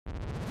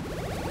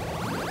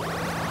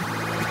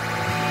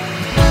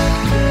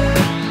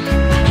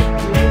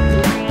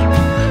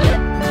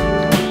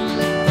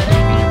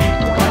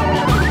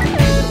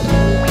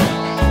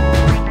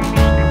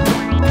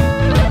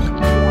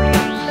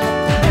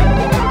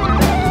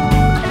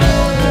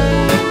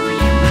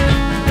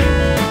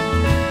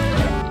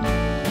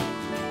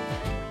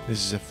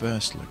is a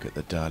first look at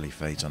the Dali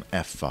Fazon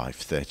F5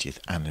 30th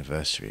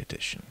Anniversary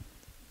Edition.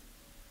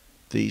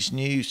 These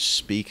new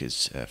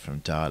speakers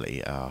from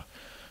Dali are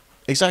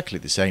exactly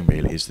the same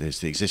really as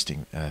the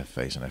existing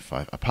Fazon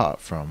F5,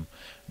 apart from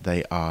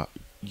they are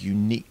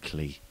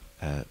uniquely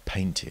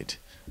painted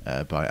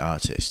by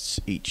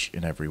artists, each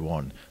and every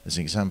one. There's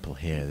an example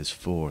here, there's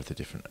 4 of the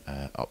different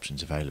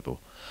options available.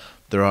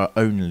 There are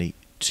only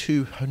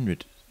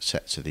 200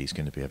 sets of these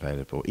going to be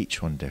available,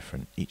 each one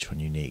different, each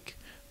one unique,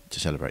 to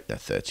celebrate their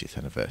 30th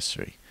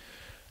anniversary.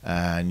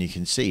 And you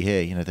can see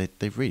here, you know,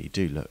 they really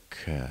do look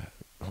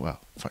well,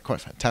 quite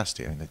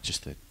fantastic. I mean,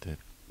 just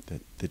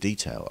the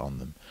detail on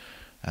them,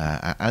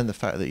 and the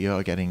fact that you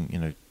are getting, you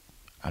know,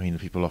 I mean,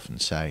 people often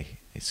say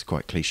it's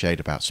quite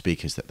cliched about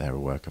speakers that they're a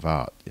work of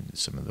art in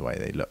some of the way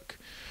they look,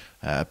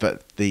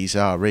 but these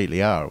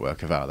really are a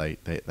work of art. They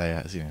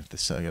you know,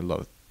 there's a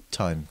lot of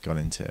time gone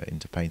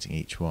into painting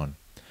each one.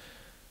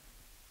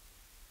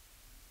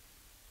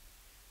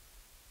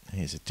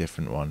 Here's a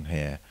different one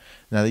here.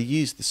 Now they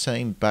use the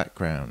same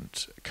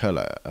background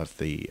colour of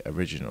the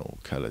original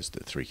colours,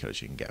 the 3 colours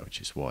you can get,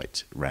 which is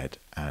white, red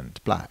and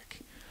black,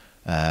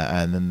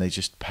 and then they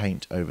just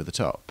paint over the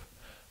top.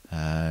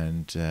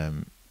 And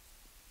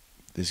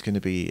there's going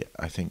to be,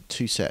 I think,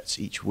 2 sets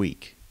each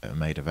week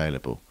made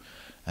available,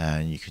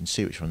 and you can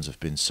see which ones have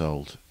been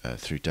sold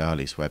through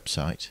Dali's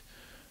website,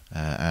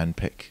 and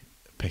pick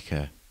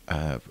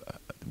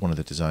one of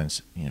the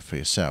designs, you know, for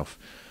yourself.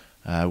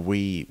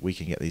 We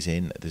can get these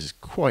in. There's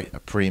quite a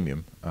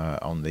premium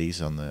on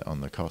these, on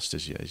the cost,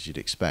 as you'd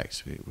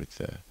expect, with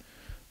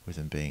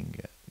them being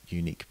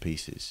unique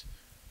pieces.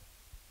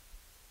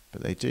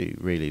 But they do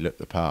really look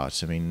the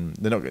part. I mean,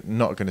 they're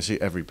not going to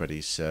suit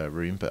everybody's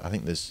room, but I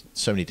think there's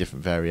so many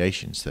different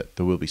variations that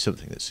there will be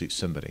something that suits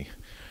somebody,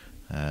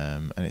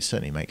 and it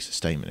certainly makes a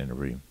statement in a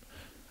room.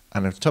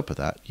 And on top of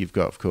that, you've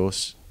got, of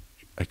course,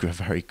 a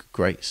very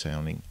great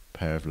sounding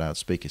pair of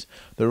loudspeakers.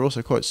 They're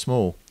also quite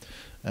small.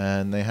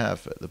 And they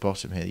have at the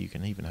bottom here, you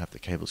can even have the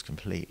cables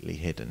completely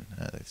hidden.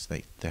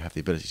 They have the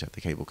ability to have the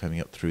cable coming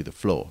up through the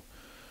floor.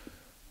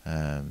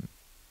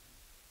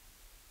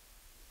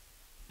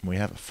 We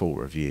have a full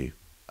review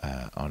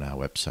on our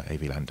website,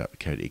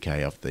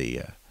 avland.co.uk, of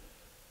the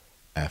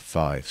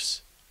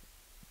F5s,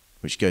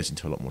 which goes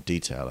into a lot more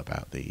detail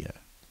about the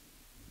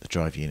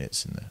drive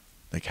units and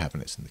the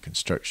cabinets and the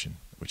construction,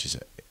 which is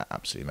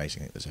absolutely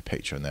amazing. There's a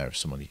picture in there of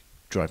someone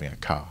driving a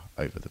car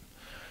over them.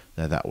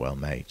 They're that well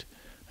made.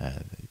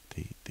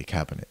 The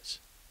cabinets.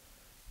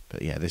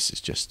 But yeah, this is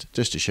just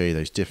to show you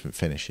those different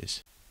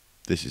finishes.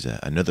 This is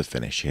another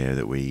finish here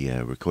that we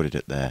recorded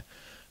at their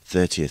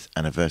 30th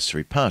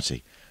anniversary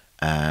party,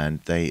 and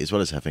they, as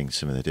well as having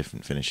some of the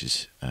different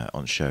finishes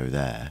on show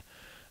there,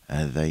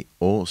 they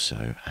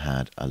also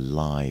had a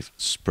live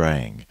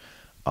spraying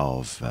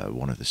of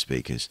one of the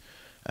speakers,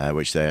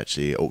 which they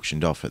actually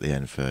auctioned off at the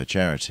end for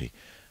charity.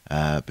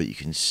 But you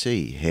can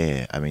see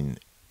here, I mean,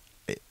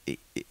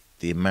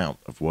 the amount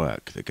of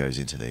work that goes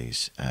into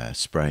these,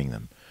 spraying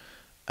them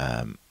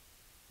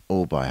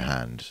all by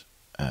hand,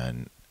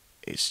 and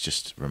it's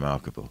just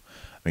remarkable.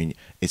 I mean,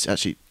 it's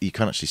actually, you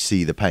can't actually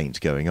see the paint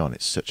going on.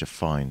 It's such a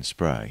fine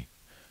spray.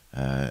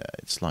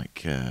 It's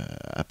like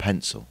a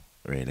pencil,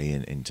 really,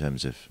 in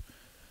terms of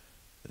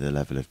the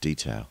level of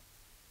detail.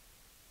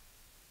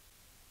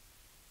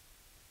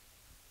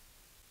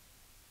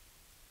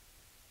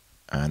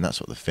 And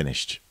that's what the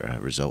finished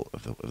result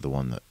of the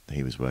one that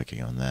he was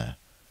working on there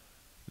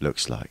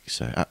looks like.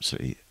 So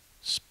absolutely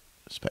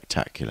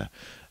spectacular.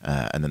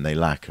 And then they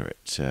lacquer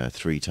it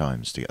 3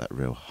 times to get that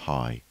real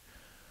high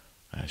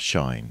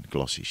shine,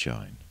 glossy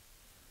shine.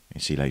 You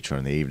see later on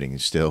in the evening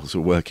he's still sort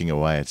of working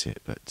away at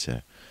it,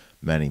 but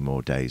many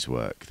more days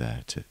work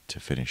there to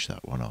finish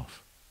that one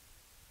off.